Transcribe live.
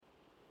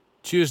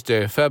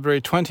Tuesday, February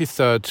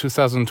 23rd,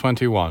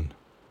 2021.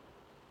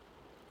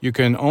 You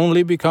can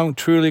only become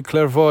truly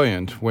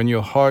clairvoyant when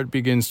your heart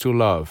begins to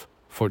love.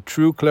 For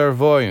true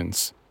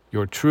clairvoyance,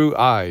 your true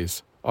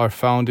eyes are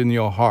found in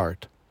your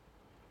heart.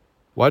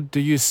 What do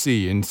you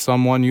see in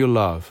someone you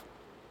love?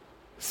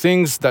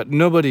 Things that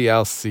nobody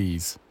else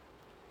sees.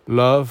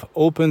 Love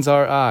opens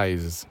our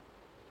eyes.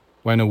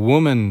 When a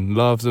woman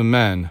loves a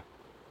man,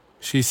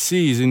 she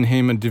sees in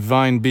him a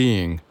divine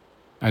being,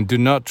 and do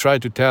not try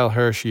to tell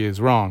her she is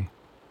wrong.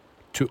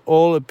 To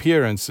all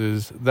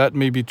appearances, that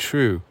may be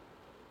true,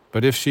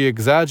 but if she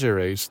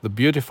exaggerates the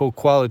beautiful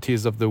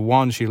qualities of the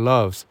one she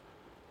loves,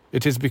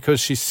 it is because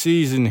she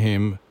sees in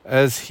him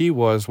as he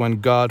was when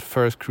God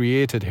first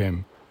created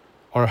him,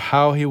 or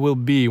how he will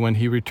be when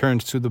he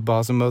returns to the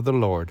bosom of the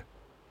Lord.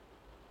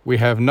 We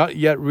have not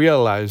yet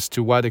realized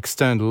to what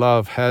extent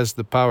love has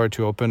the power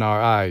to open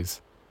our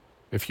eyes.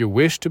 If you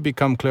wish to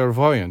become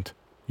clairvoyant,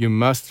 you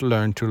must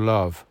learn to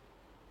love.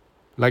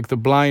 Like the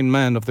blind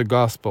man of the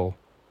gospel,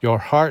 your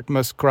heart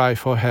must cry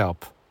for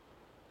help.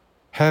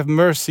 Have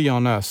mercy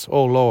on us,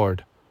 O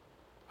Lord.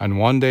 And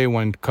one day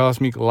when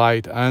cosmic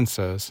light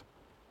answers,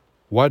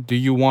 "What do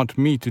you want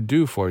me to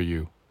do for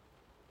you?"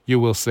 you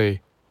will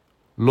say,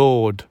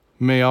 "Lord,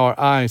 may our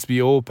eyes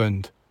be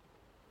opened."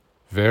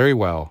 Very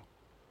well.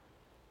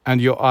 And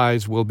your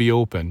eyes will be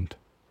opened.